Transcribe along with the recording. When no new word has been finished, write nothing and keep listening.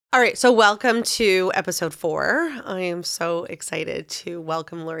All right, so welcome to episode 4. I am so excited to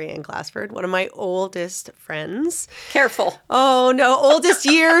welcome Lorianne Glassford, one of my oldest friends. Careful. Oh, no, oldest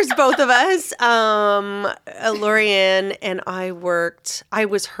years, both of us. Lorianne and I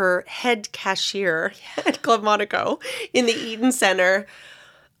was her head cashier at Club Monaco in the Eaton Center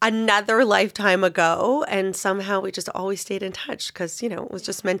another lifetime ago. And somehow we just always stayed in touch because, it was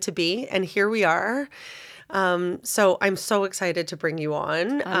just meant to be. And here we are. So I'm so excited to bring you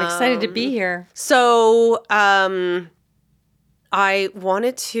on. I'm excited to be here. So I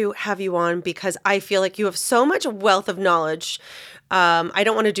wanted to have you on because I feel like you have so much wealth of knowledge. I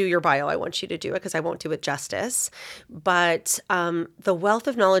don't want to do your bio. I want you to do it because I won't do it justice. But the wealth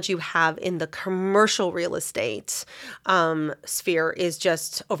of knowledge you have in the commercial real estate sphere is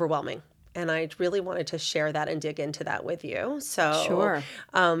just overwhelming. And I really wanted to share that and dig into that with you. So Sure.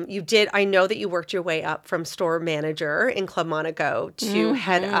 I know that you worked your way up from store manager in Club Monaco to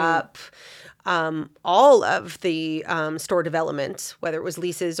head up all of the store development, whether it was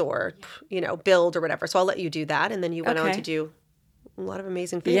leases or, build or whatever. So I'll let you do that. And then you went on to do a lot of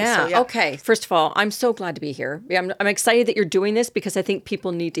amazing things. Yeah. So, Okay. First of all, I'm so glad to be here. I'm excited that you're doing this because I think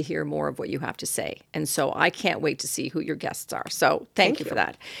people need to hear more of what you have to say. And so I can't wait to see who your guests are. So thank you for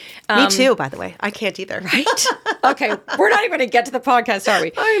that. Me too, by the way. I can't either. Right? Okay. We're not even going to get to the podcast, are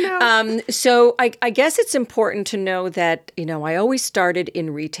we? I know. So I guess it's important to know that, I always started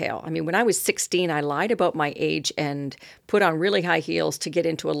in retail. I mean, when I was 16, I lied about my age and put on really high heels to get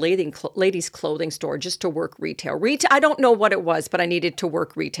into a ladies' clothing store just to work retail. I don't know what it was, but I needed to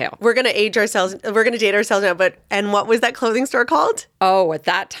work retail. We're going to age ourselves. We're going to date ourselves now. And what was that clothing store called? Oh, at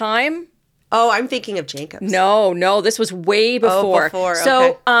that time? Oh, I'm thinking of Jacobs. No, this was way before. Oh, before.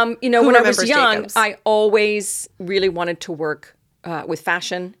 So, okay. When I was young, Jacobs? I always really wanted to work with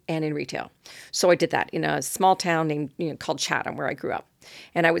fashion and in retail. So I did that in a small town named called Chatham, where I grew up.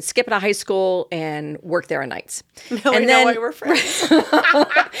 And I would skip out of high school and work there on nights. No, I know why we're friends.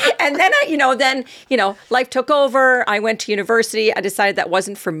 And then life took over. I went to university. I decided that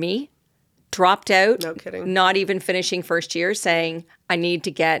wasn't for me. Dropped out. No kidding. Not even finishing first year, saying I need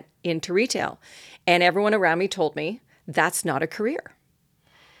to get into retail. And everyone around me told me that's not a career.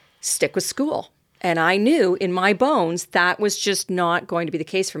 Stick with school. And I knew in my bones that was just not going to be the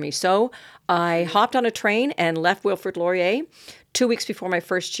case for me. So I hopped on a train and left Wilfrid Laurier 2 weeks before my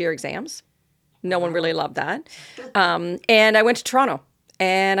first year exams. No one really loved that. And I went to Toronto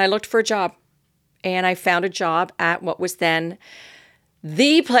and I looked for a job. And I found a job at what was then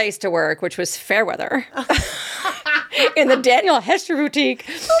the place to work, which was Fairweather. In the Daniel Hester boutique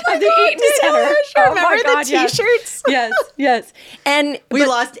of the Eaton Center. Remember the T-shirts? Yes. And we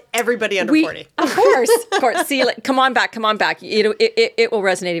lost everybody under 40. Of course. See, come on back. It will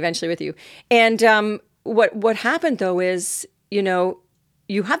resonate eventually with you. And what happened though is, you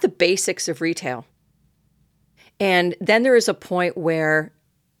have the basics of retail, and then there is a point where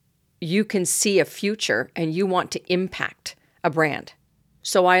you can see a future and you want to impact a brand.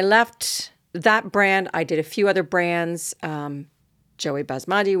 So I left that brand. I did a few other brands. Joey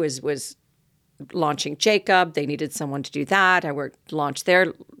Basmati was launching Jacob. They needed someone to do that. I launched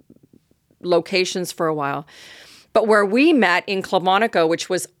their locations for a while. But where we met in Club Monaco, which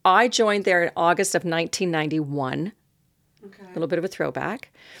was, I joined there in August of 1991. Okay. A little bit of a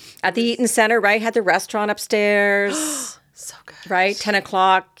throwback. At the Eaton Center, right? Had the restaurant upstairs. So good. Right? 10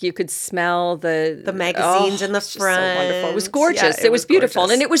 o'clock, you could smell the magazines in the front. So wonderful. It was gorgeous. Yeah, it was beautiful.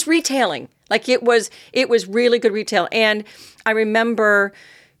 Gorgeous. And it was retailing. Like it was really good retail. And I remember,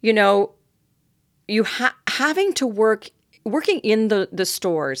 having to working in the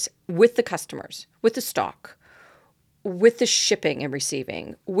stores with the customers, with the stock, with the shipping and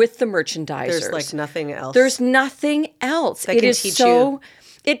receiving, with the merchandisers. There's like nothing else. There's nothing else. That can teach you.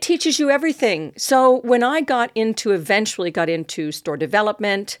 It teaches you everything. So when I eventually got into store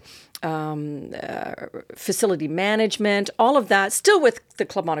development, facility management, all of that, still with the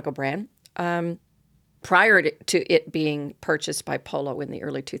Club Monaco brand, prior to it being purchased by Polo in the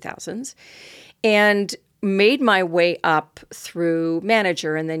early 2000s, and made my way up through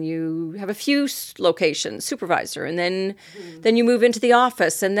manager, and then you have a few locations, supervisor, and then you move into the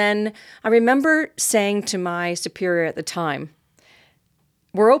office. And then I remember saying to my superior at the time,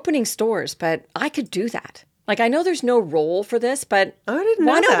 we're opening stores, but I could do that. Like, I know there's no role for this, but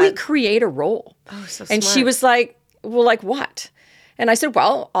why don't we create a role? Oh, so smart. And she was like, well, like what? And I said,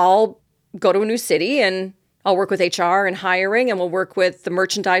 well, I'll go to a new city and I'll work with HR and hiring, and we'll work with the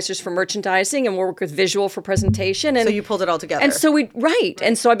merchandisers for merchandising, and we'll work with visual for presentation. And so you pulled it all together. And so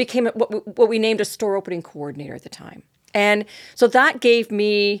And so I became what we named a store opening coordinator at the time. And so that gave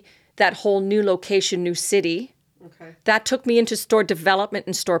me that whole new location, new city Okay. That took me into store development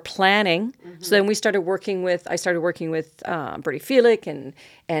and store planning. So then I started working with Bertie Felick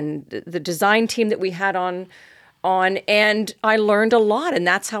and the design team that we had on, and I learned a lot, and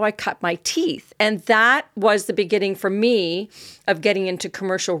that's how I cut my teeth. And that was the beginning for me of getting into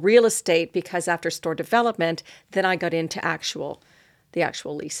commercial real estate, because after store development, then I got into the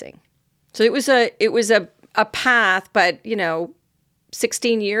actual leasing. So it was a path, but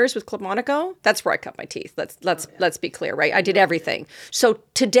 16 years with Club Monaco, that's where I cut my teeth. Let's be clear, right? I did everything. So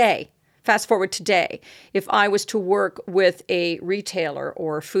today, fast forward today, if I was to work with a retailer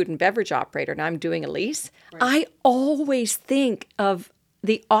or food and beverage operator and I'm doing a lease, I always think of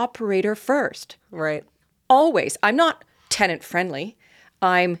the operator first. Right. Always. I'm not tenant friendly.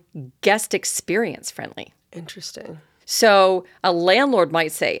 I'm guest experience friendly. Interesting. So a landlord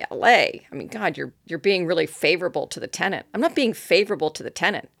might say, LA, I mean, God, you're being really favorable to the tenant. I'm not being favorable to the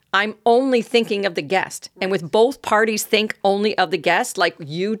tenant. I'm only thinking of the guest. And with both parties think only of the guest, like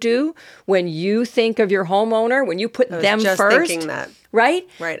you do when you think of your homeowner, when you put them just first. Thinking that. Right?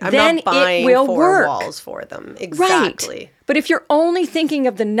 Right. I'm then not buying it will 4 work. walls for them. Exactly. Right. But if you're only thinking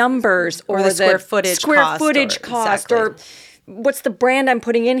of the numbers or the square footage cost or what's the brand I'm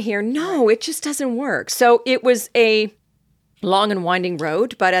putting in here, no, it just doesn't work. So it was a long and winding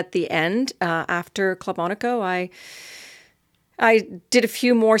road, but at the end, after Club Monaco, I did a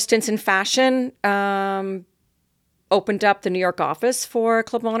few more stints in fashion, opened up the New York office for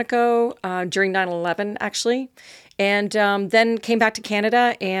Club Monaco during 9/11, actually, and then came back to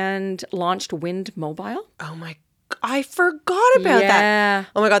Canada and launched Wind Mobile. Oh my, I forgot about that.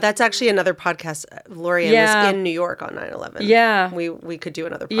 Oh my God, that's actually another podcast. Lorianne was in New York on 9/11. Yeah. We could do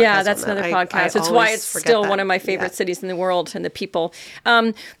another podcast. Yeah, that's on that. another podcast. I It's why always it's forget still that. one of my favorite cities in the world and the people.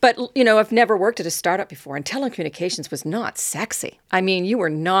 But, I've never worked at a startup before, and telecommunications was not sexy. I mean, you were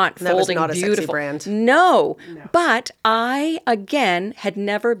not That was folding not a beautiful. sexy brand. No. But I, again, had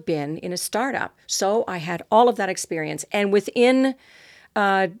never been in a startup. So I had all of that experience. And within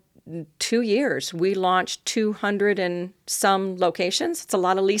 2 years, we launched 200 and some locations. It's a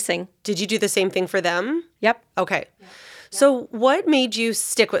lot of leasing. Did you do the same thing for them? Yep. Okay. So what made you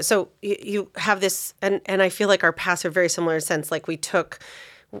stick with, so you have this, and I feel like our paths are very similar in a sense, like we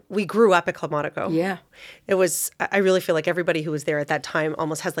grew up at Club Monaco. Yeah. It was, I really feel like everybody who was there at that time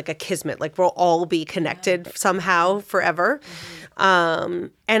almost has like a kismet, like we'll all be connected somehow forever.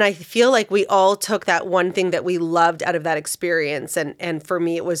 And I feel like we all took that one thing that we loved out of that experience. And for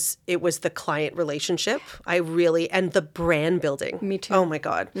me, it was the client relationship. And the brand building. Me too. Oh my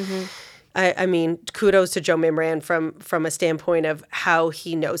God. I mean, kudos to Joe Mimran from a standpoint of how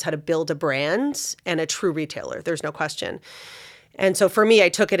he knows how to build a brand and a true retailer. There's no question. And so for me, I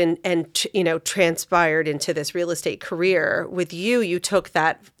took it and transpired into this real estate career. With you took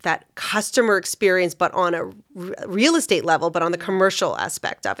that customer experience, but on a real estate level, but on the commercial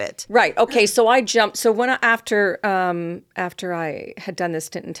aspect of it. Right. Okay. So I jumped. So after I had done this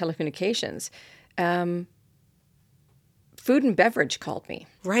stint in telecommunications, food and beverage called me.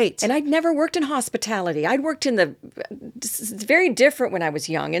 Right. And I'd never worked in hospitality. I'd worked it's very different when I was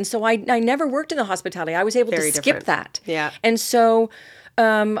young. And so I never worked in the hospitality. I was able to skip that. Yeah. And so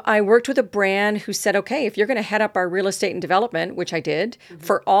I worked with a brand who said, okay, if you're going to head up our real estate and development, which I did,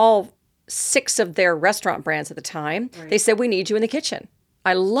 for all 6 of their restaurant brands at the time, they said, we need you in the kitchen.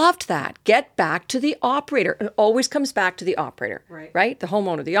 I loved that. Get back to the operator. It always comes back to the operator, right? The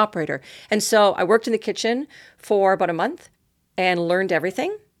homeowner, the operator. And so I worked in the kitchen for about a month and learned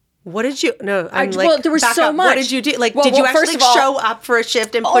everything. What did you? No, there was so much. What did you do? Did you actually show up for a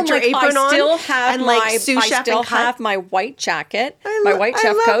shift and put your apron on? I still have my white jacket, my white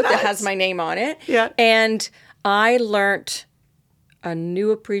chef coat that has my name on it. Yeah. And I learned a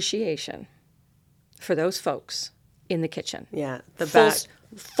new appreciation for those folks in the kitchen. Yeah, the back.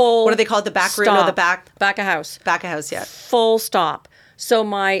 What do they call it? The back room or the back? Back of house. Back of house, yeah. Full stop. So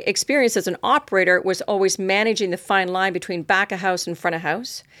my experience as an operator was always managing the fine line between back of house and front of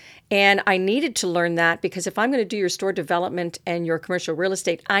house. And I needed to learn that because if I'm going to do your store development and your commercial real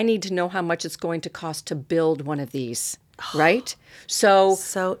estate, I need to know how much it's going to cost to build one of these. Right? So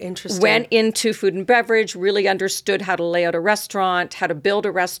interesting. Went into food and beverage, really understood how to lay out a restaurant, how to build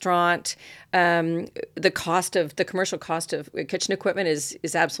a restaurant. The commercial cost of kitchen equipment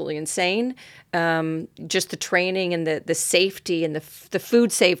is absolutely insane. Just the training and the safety and the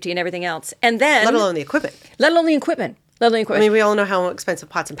food safety and everything else. And then let alone the equipment. I mean, we all know how expensive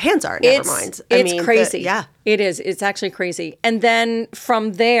pots and pans are. Never mind. It's crazy. Yeah. It is. It's actually crazy. And then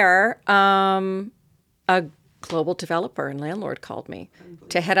from there, a global developer and landlord called me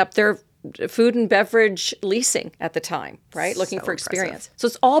to head up their food and beverage leasing at the time, right? Looking for experience. So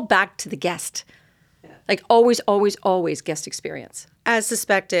it's all back to the guest. Like always, always, always guest experience. As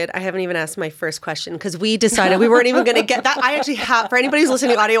suspected, I haven't even asked my first question because we decided we weren't even going to get that. I actually have, for anybody who's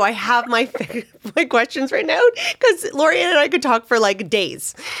listening to audio, I have my questions right now because Lorianne and I could talk for like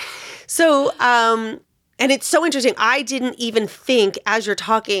days. So, and it's so interesting. I didn't even think as you're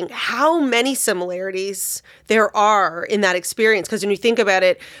talking how many similarities there are in that experience. Because when you think about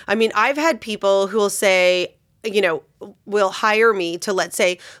it, I mean, I've had people who will say, will hire me to, let's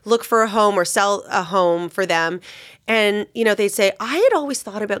say, look for a home or sell a home for them. And, they say, I had always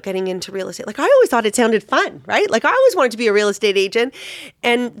thought about getting into real estate. Like, I always thought it sounded fun, right? Like, I always wanted to be a real estate agent.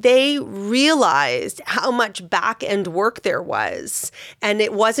 And they realized how much back end work there was. And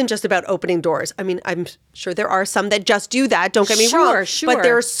it wasn't just about opening doors. I mean, I'm sure there are some that just do that. Don't get me wrong. Sure. But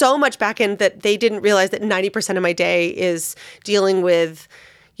there's so much back end that they didn't realize that 90% of my day is dealing with,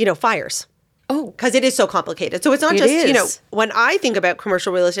 fires. Oh, because it is so complicated. So it's not just, when I think about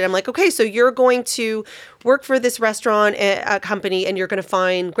commercial real estate, I'm like, okay, so you're going to work for this restaurant company and you're going to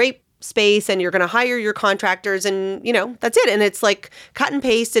find great space and you're going to hire your contractors and, that's it. And it's like cut and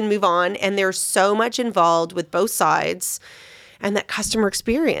paste and move on. And there's so much involved with both sides. And that customer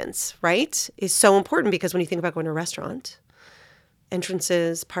experience, right, is so important because when you think about going to a restaurant,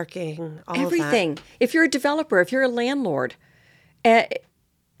 entrances, parking, all everything. of that. If you're a developer, if you're a landlord, if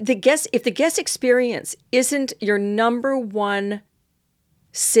the guest experience isn't your number one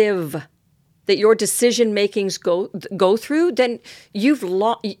sieve that your decision makings go through, then you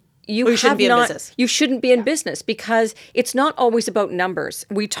shouldn't be in business. You shouldn't be in business because it's not always about numbers.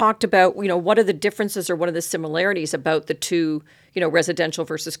 We talked about, what are the differences or what are the similarities about the two, residential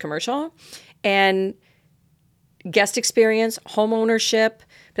versus commercial, and guest experience, home ownership.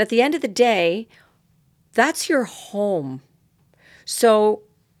 But at the end of the day, that's your home. So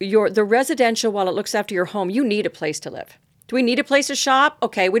the residential, while it looks after your home, you need a place to live. Do we need a place to shop?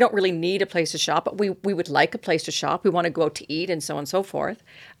 Okay, we don't really need a place to shop, but we would like a place to shop. We want to go out to eat and so on and so forth.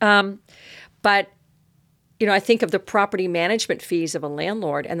 But, I think of the property management fees of a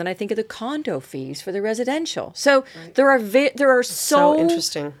landlord, and then I think of the condo fees for the residential. So there are so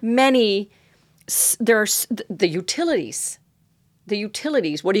interesting. many. There are the utilities. The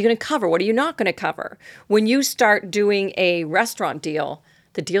utilities. What are you going to cover? What are you not going to cover? When you start doing a restaurant deal,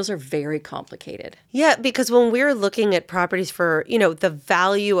 the deals are very complicated. Yeah, because when we're looking at properties for, the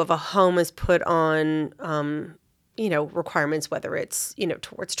value of a home is put on, requirements, whether it's,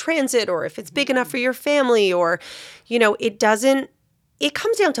 towards transit or if it's big enough for your family or, it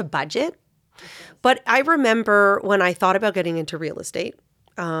comes down to budget. But I remember when I thought about getting into real estate,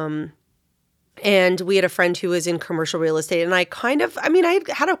 and we had a friend who was in commercial real estate, and I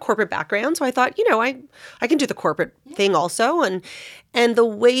had a corporate background, so I thought, I can do the corporate thing also. And the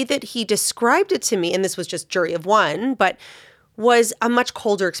way that he described it to me, and this was just jury of one, but was a much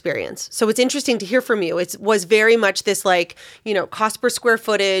colder experience. So it's interesting to hear from you. It was very much this cost per square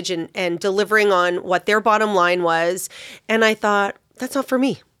footage and delivering on what their bottom line was. And I thought, that's not for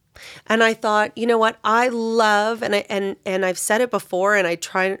me. And I thought, you know what, I love, and I've said it before, and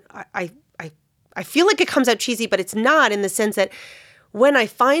I feel like it comes out cheesy, but it's not, in the sense that when I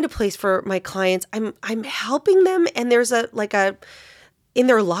find a place for my clients, I'm helping them, and there's a in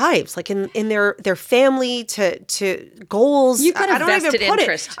their lives, like in their family to goals. You've got a vested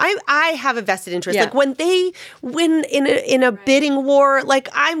interest. I have a vested interest. Yeah. Like when they win in a bidding war, like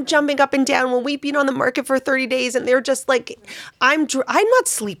I'm jumping up and down when we've been on the market for 30 days and they're just like, I'm not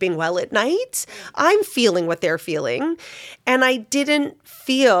sleeping well at night. I'm feeling what they're feeling. And I didn't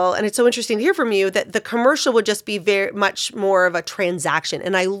feel, and it's so interesting to hear from you, that the commercial would just be very much more of a transaction.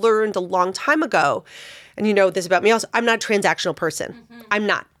 And I learned a long time ago, and you know this about me also, I'm not a transactional person. Mm-hmm. I'm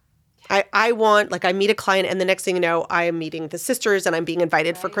not. I want, like, I meet a client and the next thing you know, I am meeting the sisters and I'm being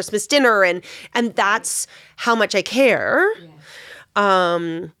invited for Christmas dinner, and that's how much I care.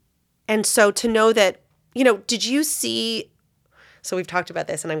 Yeah. And so to know that, did you see, so we've talked about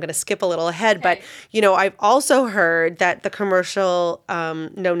this and I'm going to skip a little ahead, but, I've also heard that the commercial,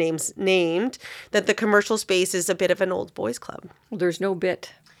 no names named, that the commercial space is a bit of an old boys club. Well, there's no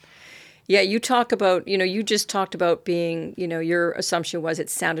bit. Yeah, you talk about, you just talked about being, your assumption was it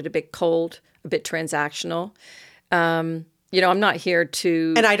sounded a bit cold, a bit transactional. I'm not here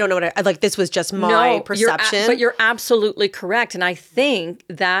to... And I don't know what this was just my perception. But you're absolutely correct. And I think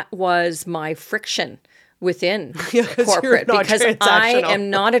that was my friction within corporate, because I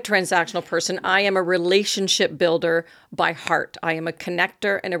am not a transactional person. I am a relationship builder by heart. I am a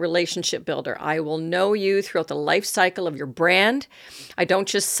connector and a relationship builder. I will know you throughout the life cycle of your brand. I don't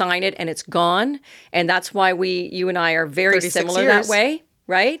just sign it and it's gone. And that's why you and I are very similar that way,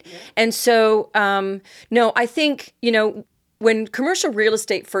 right? Yeah. And so, no, I think, when commercial real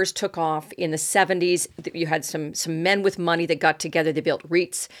estate first took off in the 70s, you had some men with money that got together. They built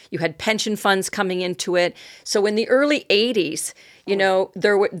REITs. You had pension funds coming into it. So in the early 80s,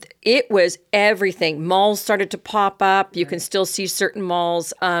 it was everything. Malls started to pop up. You can still see certain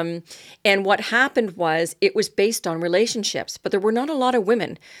malls. And what happened was it was based on relationships, but there were not a lot of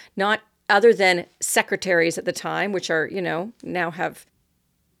women, not other than secretaries at the time, which are, now have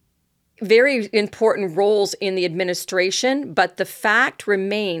very important roles in the administration, but the fact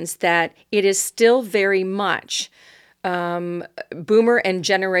remains that it is still very much Boomer and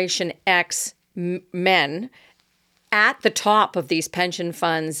Generation X men at the top of these pension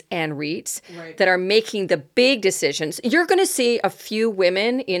funds and REITs that are making the big decisions. You're going to see a few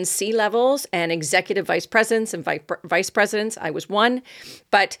women in C-levels and executive vice presidents and vice presidents. I was one,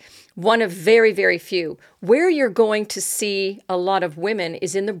 but one of very, very few. Where you're going to see a lot of women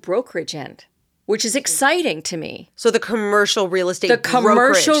is in the brokerage end, which is exciting to me. So the commercial real estate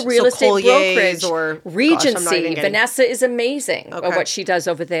brokerage or Regency. Vanessa is amazing at what she does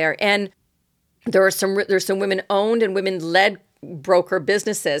over there. And there's some women-owned and women-led broker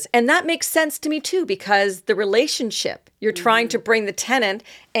businesses. And that makes sense to me too, because the relationship, you're trying to bring the tenant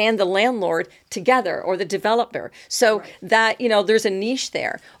and the landlord together, or the developer. So that, there's a niche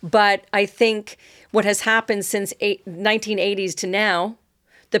there. But I think what has happened since 1980s to now,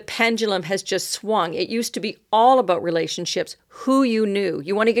 the pendulum has just swung. It used to be all about relationships, who you knew.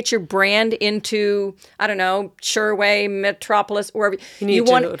 You want to get your brand into, I don't know, Sherway, Metropolis, wherever. You need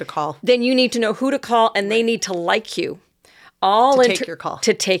to know who to call. Then you need to know who to call, and they need to like you. To take your call.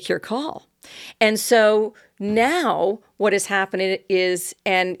 To take your call. And so now what is happening is,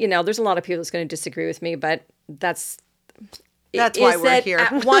 and, there's a lot of people that's going to disagree with me, but that's why we're here.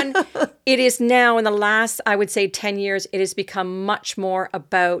 It is now, in the last, I would say 10 years, it has become much more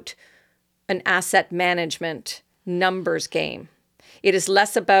about an asset management numbers game. It is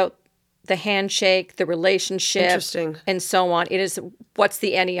less about the handshake, the relationship, and so on. It is, what's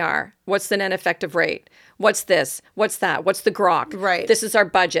the NER? What's the net effective rate? What's this? What's that? What's the grok? Right. This is our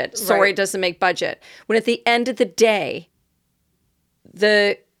budget. Sorry, it doesn't make budget. When at the end of the day,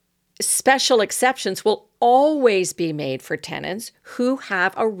 the special exceptions will always be made for tenants who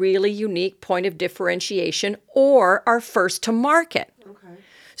have a really unique point of differentiation or are first to market. Okay.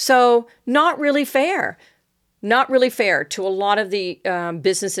 So not really fair. Not really fair to a lot of the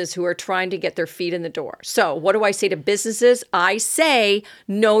businesses who are trying to get their feet in the door. So what do I say to businesses? I say,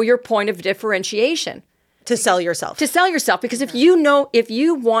 know your point of differentiation. To sell yourself. Because if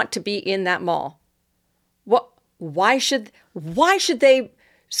you want to be in that mall, why should they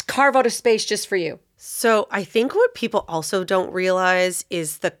carve out a space just for you? So I think what people also don't realize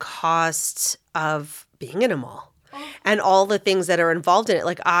is the cost of being in a mall and all the things that are involved in it.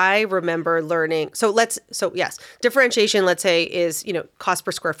 Like, I remember learning. So yes, differentiation, let's say, is, cost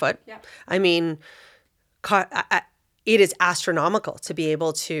per square foot. Yeah. I mean, it is astronomical to be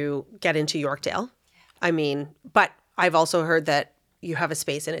able to get into Yorkdale. I mean, but I've also heard that you have a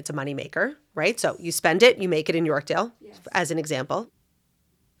space and it's a moneymaker, right? So you spend it, you make it in Yorkdale, as an example.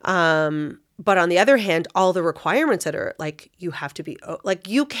 But on the other hand, all the requirements that are you have to be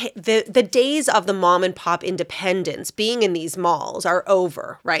the days of the mom and pop independence being in these malls are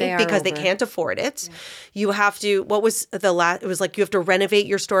over, right? Because they can't afford it. Yeah. You have to, what was the last, it was you have to renovate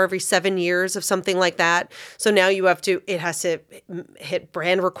your store every 7 years of something like that. So now it has to hit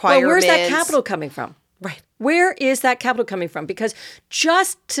brand requirements. Well, where's that capital coming from? Right. Where is that capital coming from? Because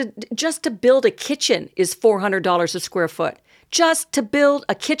just to build a kitchen is $400 a square foot. Just to build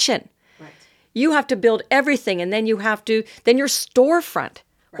a kitchen. Right. You have to build everything, and then then your storefront. Right.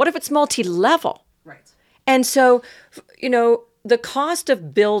 What if it's multi-level? Right. And so, the cost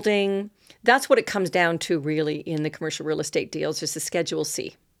of building, that's what it comes down to really in the commercial real estate deals, is the Schedule C.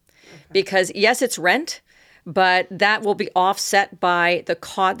 Okay. Because yes, it's rent, but that will be offset by the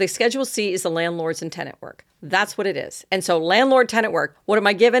cost. The Schedule C is the landlords and tenant work. That's what it is. And so landlord tenant work, what am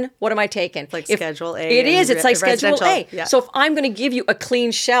I given? What am I taking? Schedule A. It is. It's like Schedule A. Yeah. So if I'm going to give you a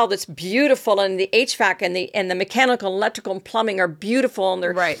clean shell that's beautiful, and the HVAC and the mechanical, electrical, and plumbing are beautiful,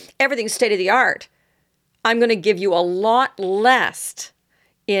 and everything's state of the art, I'm going to give you a lot less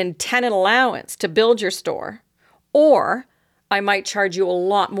in tenant allowance to build your store, or I might charge you a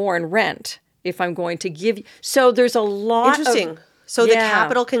lot more in rent if I'm going to give you. So there's a lot. Interesting. So the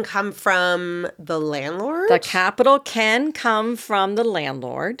capital can come from the landlord? The capital can come from the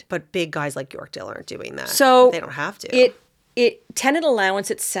landlord. But big guys like Yorkdale aren't doing that. So they don't have to. Tenant allowance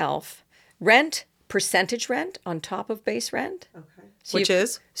itself, percentage rent on top of base rent. Okay.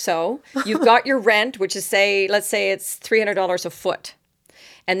 So you've got your rent, which is let's say it's $300 a foot.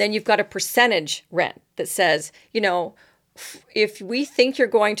 And then you've got a percentage rent that says, if we think you're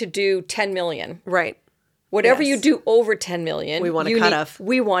going to do 10 million, Right. whatever you Yes. do over 10 million, We want a cutoff.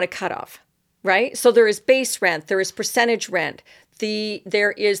 We want a cutoff, right? So there is base rent, there is percentage rent,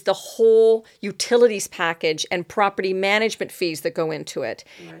 there is the whole utilities package and property management fees that go into it.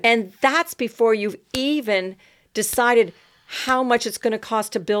 Right. And that's before you've even decided how much it's going to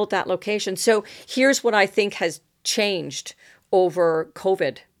cost to build that location. So here's what I think has changed over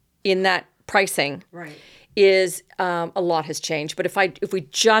COVID in that pricing. Right. Is a lot has changed. But if we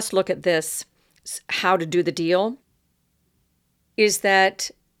just look at this, how to do the deal, is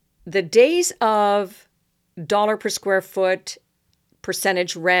that the days of dollar per square foot,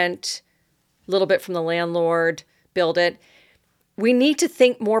 percentage rent, a little bit from the landlord, build it, we need to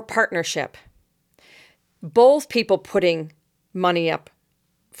think more partnership. Both people putting money up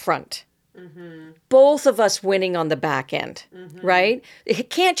front. Mm-hmm. Both of us winning on the back end, right? It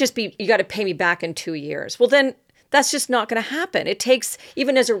can't just be, you got to pay me back in 2 years. Well, then that's just not going to happen. It takes,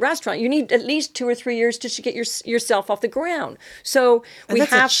 even as a restaurant, you need at least 2 or 3 years just to get yourself off the ground. So and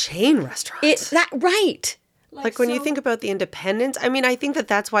that's a chain restaurant. Right. Like when you think about the independents, I mean, I think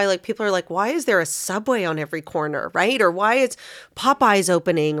that's why like people are like, why is there a Subway on every corner, right? Or why is Popeyes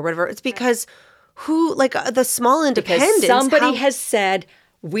opening or whatever? It's because the small independents. Because somebody has said,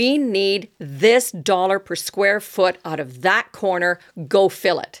 we need this dollar per square foot out of that corner, go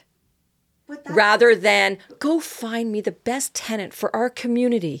fill it. Rather than go find me the best tenant for our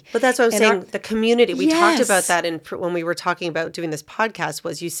community. But that's what I'm saying. The community. We talked about that when we were talking about doing this podcast.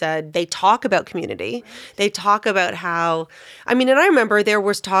 Was you said they talk about community. They talk about how. I mean, and I remember there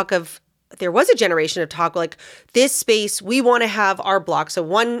was a generation of talk like this space, we want to have our block. So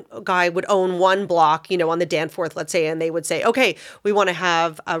one guy would own one block, on the Danforth, let's say, and they would say, okay, we want to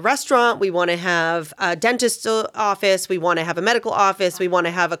have a restaurant, we want to have a dentist's office, we want to have a medical office, we want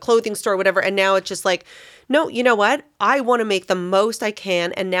to have a clothing store, whatever. And now it's just like, no, you know what? I want to make the most I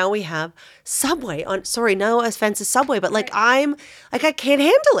can. And now we have Subway no offense to Subway, but I can't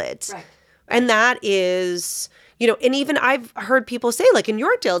handle it. Right. And that is... and even I've heard people say, like in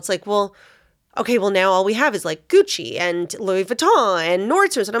Yorkdale, it's like, well, okay, well now all we have is like Gucci and Louis Vuitton and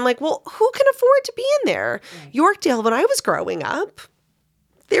Nordstrom's. And I'm like, well, who can afford to be in there? Right. Yorkdale, when I was growing up,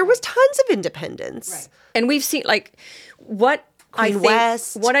 there was tons of independence. Right. And we've seen what I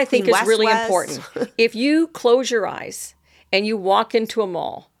think is really important. If you close your eyes and you walk into a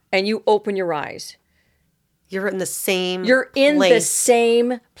mall and you open your eyes, you're in the same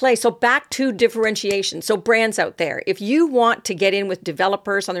place. So back to differentiation. So brands out there, if you want to get in with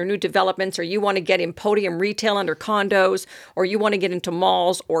developers on their new developments, or you want to get in podium retail under condos, or you want to get into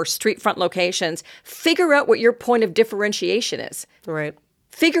malls or street front locations, figure out what your point of differentiation is. Right.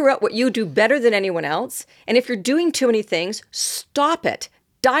 Figure out what you do better than anyone else. And if you're doing too many things, stop it.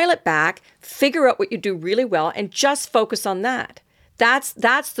 Dial it back. Figure out what you do really well and just focus on that. That's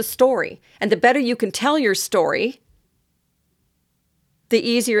the story. And the better you can tell your story, the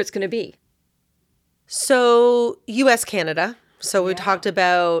easier it's going to be. So U.S., Canada. So we talked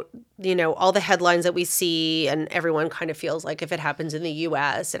about, all the headlines that we see, and everyone kind of feels like if it happens in the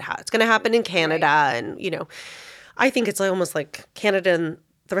U.S., it's going to happen in Canada. Right. And, I think it's almost like Canada and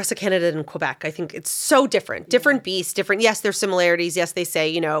the rest of Canada and Quebec. I think it's so different. Different beasts, different. Yes, there's similarities. Yes, they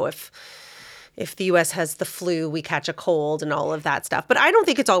say, if the U.S. has the flu, we catch a cold and all of that stuff. But I don't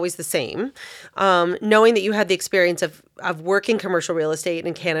think it's always the same. Knowing that you had the experience of working commercial real estate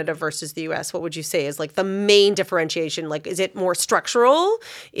in Canada versus the U.S., what would you say is like the main differentiation? Like, is it more structural?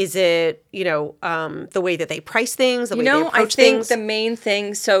 Is it, the way that they price things, the way they approach things? The main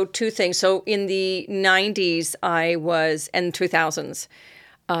thing, so two things. So in the 90s, and 2000s,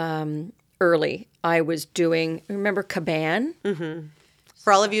 early, I was doing, remember Caban? Mm-hmm.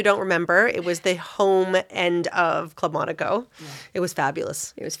 For all of you who don't remember, it was the home end of Club Monaco. Yeah. It was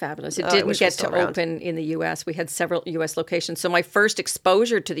fabulous. It didn't get to open in the U.S. We had several U.S. locations. So my first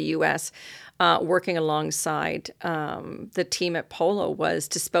exposure to the U.S., working alongside the team at Polo, was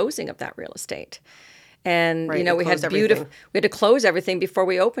disposing of that real estate. And, we had to close everything before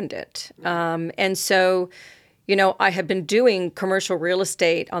we opened it. And so... I had been doing commercial real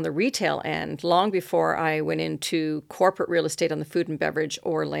estate on the retail end long before I went into corporate real estate on the food and beverage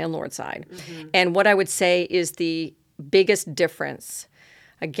or landlord side. Mm-hmm. And what I would say is the biggest difference,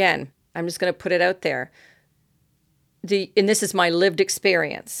 again, I'm just going to put it out there, and this is my lived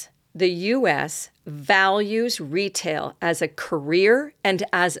experience, the U.S. values retail as a career and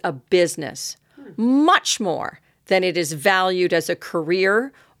as a business much more than it is valued as a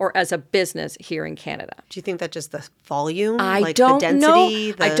career or as a business here in Canada. Do you think that just the volume, the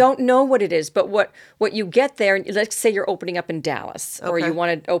density? I don't know what it is, but what you get there, let's say you're opening up in Dallas, or you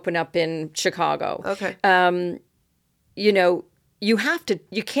want to open up in Chicago. Okay.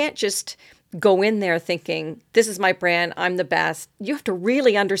 you can't just go in there thinking, this is my brand, I'm the best. You have to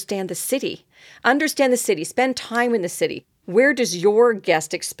really understand the city. Spend time in the city. Where does your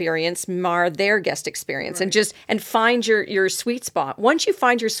guest experience mar their guest experience? Right. And find your sweet spot. Once you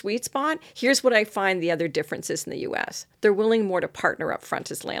find your sweet spot, here's what I find the other differences in the US. They're willing more to partner up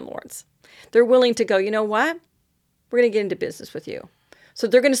front as landlords. They're willing to go, you know what? We're going to get into business with you. So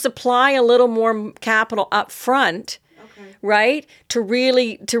they're going to supply a little more capital up front, right?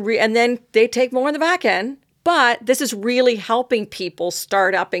 And then they take more on the back end. But this is really helping people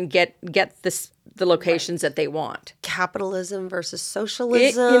start up and get the locations that they want. Capitalism versus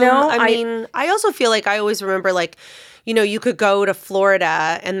socialism. I also feel like I always remember, like, you could go to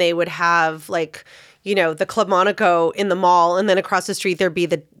Florida and they would have, like, the Club Monaco in the mall, and then across the street there'd be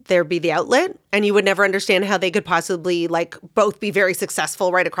the outlet, and you would never understand how they could possibly, like, both be very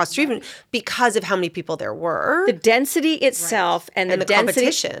successful right across the street because of how many people there were. The density itself and the density,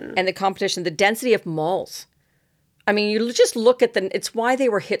 competition. And the competition, the density of malls. I mean, you just look at it's why they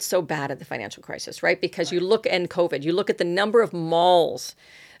were hit so bad at the financial crisis, right? Because you look at COVID, you look at the number of malls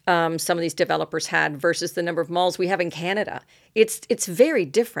some of these developers had versus the number of malls we have in Canada. It's very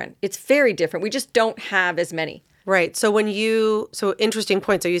different. It's very different. We just don't have as many. Right. So interesting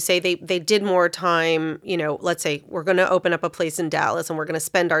point. So you say they did more time, let's say we're going to open up a place in Dallas and we're going to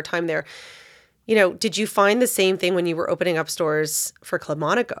spend our time there. Did you find the same thing when you were opening up stores for Club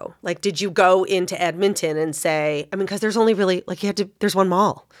Monaco? Like, did you go into Edmonton and say, because there's only really, like, there's one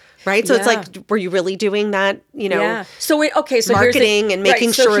mall, right? So it's like, were you really doing that, Yeah. So marketing and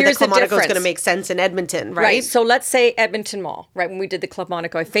making sure that Club Monaco is going to make sense in Edmonton, right? Right. So let's say Edmonton Mall, right? When we did the Club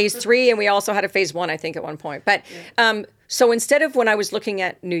Monaco, phase 3, and we also had a phase 1, I think, at one point. But so instead of when I was looking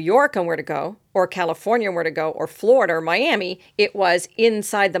at New York on where to go, or California on where to go, or Florida or Miami, it was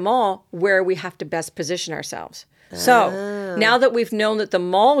inside the mall where we have to best position ourselves. So now that we've known that the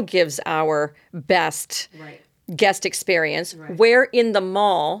mall gives our best guest experience, where in the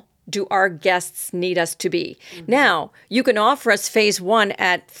mall do our guests need us to be? Mm-hmm. Now, you can offer us phase 1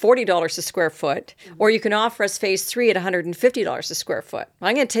 at $40 a square foot, or you can offer us phase 3 at $150 a square foot.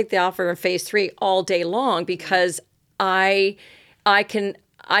 I'm going to take the offer in phase 3 all day long because I can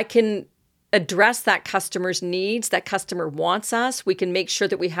address that customer's needs. That customer wants us. We can make sure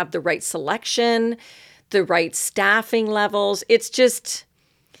that we have the right selection, the right staffing levels. It's just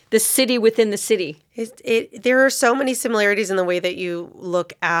the city within the city. There are so many similarities in the way that you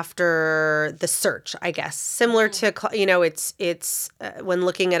look after the search, I guess. Similar to, it's when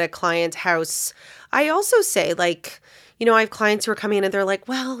looking at a client's house. I also say, like, I have clients who are coming in and they're like,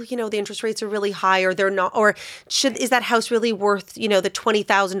 well, the interest rates are really high, or they're not, or is that house really worth, the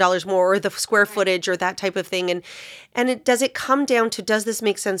 $20,000 more, or the square footage, or that type of thing. And does it come down to, does this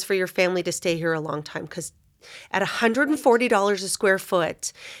make sense for your family to stay here a long time? Because at $140 a square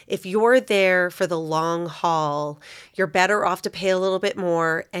foot, if you're there for the long haul, you're better off to pay a little bit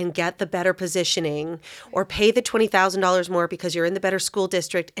more and get the better positioning, or pay the $20,000 more because you're in the better school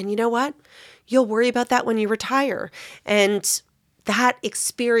district. And you know what? You'll worry about that when you retire. And that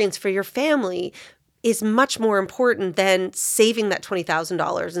experience for your family is much more important than saving that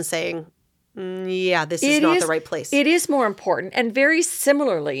 $20,000 and saying, this is not the right place. It is more important. And very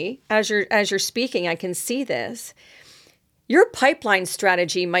similarly, as you're speaking, I can see this. Your pipeline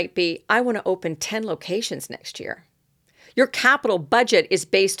strategy might be, I want to open 10 locations next year. Your capital budget is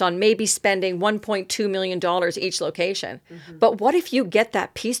based on maybe spending $1.2 million each location. Mm-hmm. But what if you get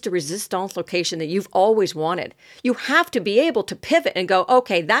that piece de resistance location that you've always wanted? You have to be able to pivot and go,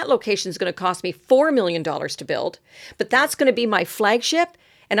 okay, that location is going to cost me $4 million to build, but that's going to be my flagship.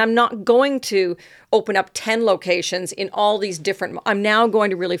 And I'm not going to open up 10 locations in all these different. I'm now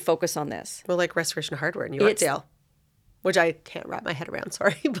going to really focus on this. Well, like Restoration Hardware in Yorkdale, which I can't wrap my head around,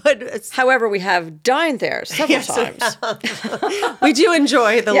 sorry. But however, we have dined there several times. We do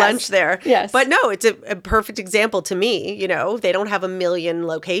enjoy the lunch there. Yes. But no, it's a perfect example to me. They don't have a million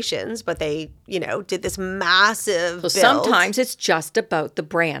locations, but they, did this massive build. Sometimes it's just about the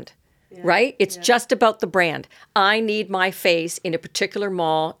brand. Yeah. Right? It's just about the brand. I need my face in a particular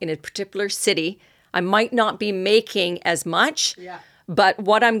mall, in a particular city. I might not be making as much, but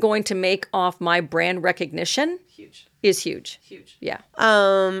what I'm going to make off my brand recognition is huge. Huge. Yeah.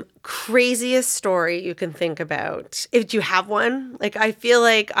 Craziest story you can think about. If you have one, like, I feel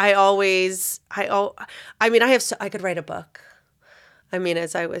like I could write a book.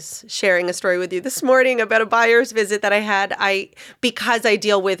 As I was sharing a story with you this morning about a buyer's visit that I had, because I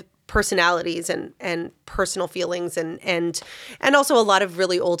deal with personalities and personal feelings and also a lot of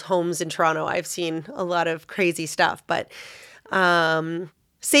really old homes in Toronto. I've seen a lot of crazy stuff, but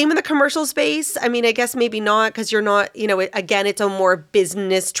Same in the commercial space. I mean, I guess maybe not because you're not, again, it's a more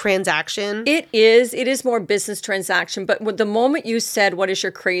business transaction. It is more business transaction. But the moment you said, what is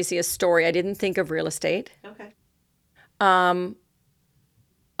your craziest story? I didn't think of real estate. Okay.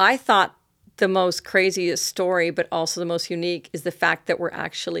 I thought the most craziest story, but also the most unique, is the fact that we're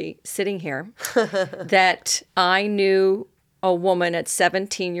actually sitting here. That I knew a woman at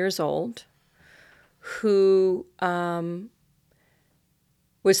 17 years old who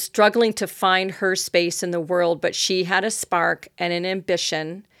was struggling to find her space in the world, but she had a spark and an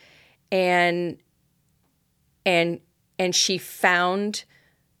ambition, and she found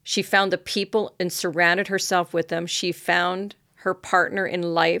the people and surrounded herself with them. She found her partner in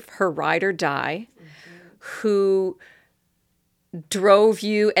life, her ride or die, who drove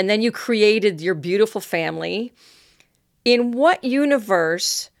you, and then you created your beautiful family. In what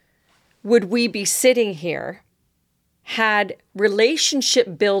universe would we be sitting here had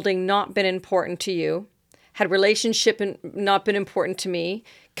relationship building not been important to you, had relationship not been important to me,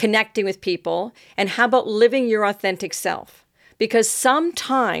 connecting with people, and how about living your authentic self? Because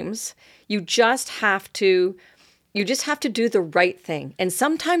sometimes you just have to do the right thing. And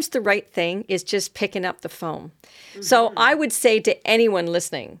sometimes the right thing is just picking up the phone. Mm-hmm. So I would say to anyone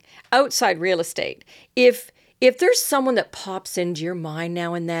listening outside real estate, if there's someone that pops into your mind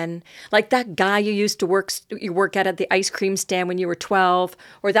now and then, like that guy you used to work at the ice cream stand when you were 12,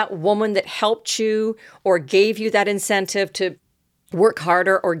 or that woman that helped you or gave you that incentive to work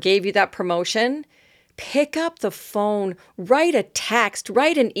harder or gave you that promotion, pick up the phone, write a text,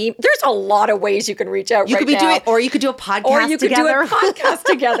 write an email. There's a lot of ways you can reach out. You could be doing, or you could do a podcast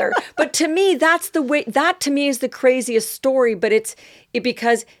together. But to me, that's the way. That to me is the craziest story. But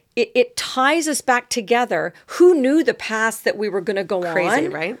because it ties us back together. Who knew the past that we were going to go on? Crazy,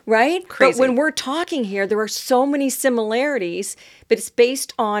 right? Right? Crazy. But when we're talking here, there are so many similarities, but it's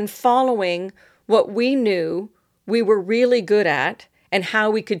based on following what we knew we were really good at and how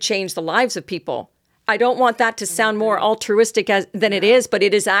we could change the lives of people. I don't want that to sound more altruistic than it is, but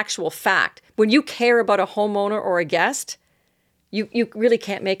it is actual fact. When you care about a homeowner or a guest, you really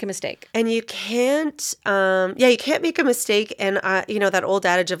can't make a mistake. And you can't, you can't make a mistake. And, that old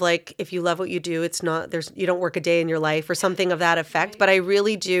adage of like, if you love what you do, you don't work a day in your life or something of that effect. But I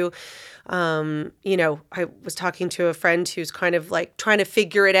really do, I was talking to a friend who's kind of like trying to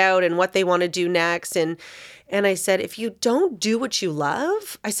figure it out and what they want to do next. And I said, if you don't do what you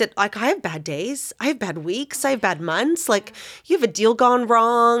love, I said, like, I have bad days. I have bad weeks. I have bad months. Like, you have a deal gone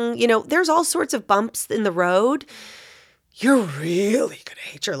wrong. There's all sorts of bumps in the road. You're really going to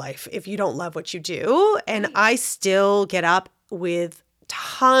hate your life if you don't love what you do. And I still get up with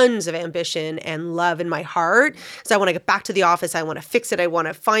tons of ambition and love in my heart. So I want to get back to the office. I want to fix it. I want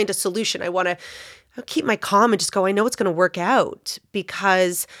to find a solution. I want to keep my calm and just go, I know it's going to work out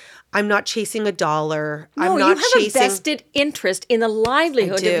because I'm not chasing a dollar. No, I'm not you have a vested interest in the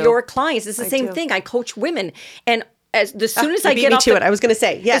livelihood of your clients. It's the same thing. I coach women, and as soon as I get off I was going to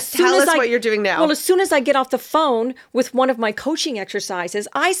say, yes, tell us what you're doing now. Well, as soon as I get off the phone with one of my coaching exercises,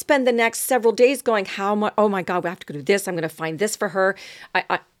 I spend the next several days going, oh my God, we have to go do this. I'm going to find this for her.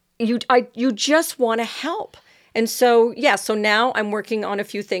 You just want to help. And so, so now I'm working on a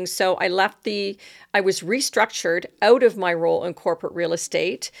few things. So I was restructured out of my role in corporate real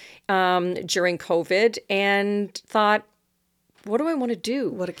estate during COVID and thought, what do I want to do?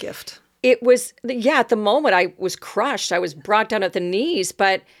 What a gift. It was, at the moment I was crushed. I was brought down at the knees,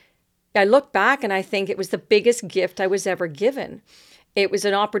 but I look back and I think it was the biggest gift I was ever given. It was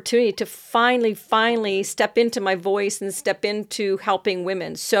an opportunity to finally step into my voice and step into helping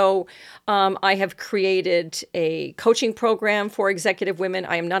women. So I have created a coaching program for executive women.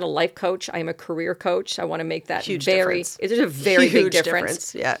 I am not a life coach. I am a career coach. I want to make that difference. There's a very Huge big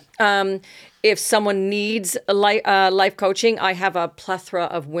difference. Yeah. If someone needs life coaching, I have a plethora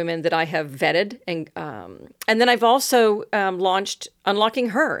of women that I have vetted. And then I've also launched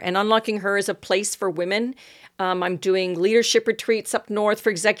Unlocking Her. And Unlocking Her is a place for women. I'm doing leadership retreats up north for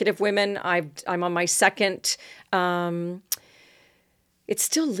executive women. I'm on my second. It's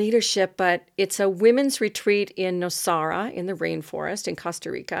still leadership, but it's a women's retreat in Nosara in the rainforest in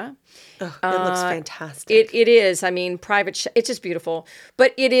Costa Rica. Oh, it looks fantastic. It is. I mean, it's just beautiful.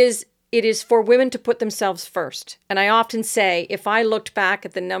 But it is for women to put themselves first. And I often say, if I looked back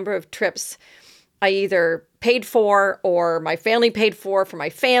at the number of trips I either paid for or my family paid for my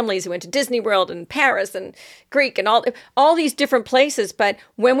families who went to Disney World and Paris and Greek and all these different places. But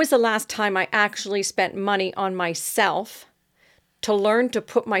when was the last time I actually spent money on myself to learn to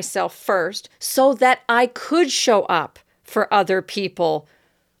put myself first so that I could show up for other people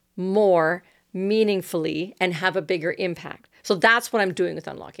more meaningfully and have a bigger impact? So that's what I'm doing with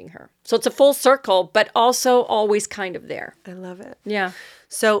Unlocking Her. So it's a full circle, but also always kind of there. I love it. Yeah.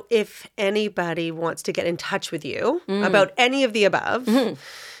 So if anybody wants to get in touch with you about any of the above, and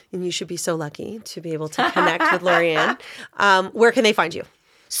you should be so lucky to be able to connect with Lorianne, where can they find you?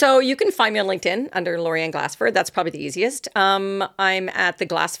 So you can find me on LinkedIn under Lorianne Glassford. That's probably the easiest. I'm at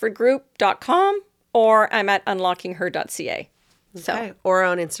theglassfordgroup.com or I'm at unlockingher.ca. So. Okay. Or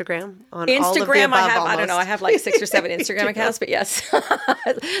on Instagram. On all of the Instagram, above, I don't know, I have like 6 or 7 Instagram accounts, but yes.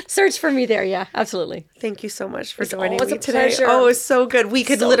 Search for me there. Yeah, absolutely. Thank you so much for joining always me a today. pleasure. Oh, it's so good. We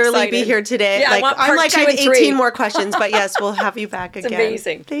could So literally be excited. here today. Yeah, I want I'm part like, 2 I have and 18 3. more questions, but yes, we'll have you back again. It's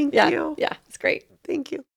amazing. Thank Yeah, you. yeah, it's great. Thank you.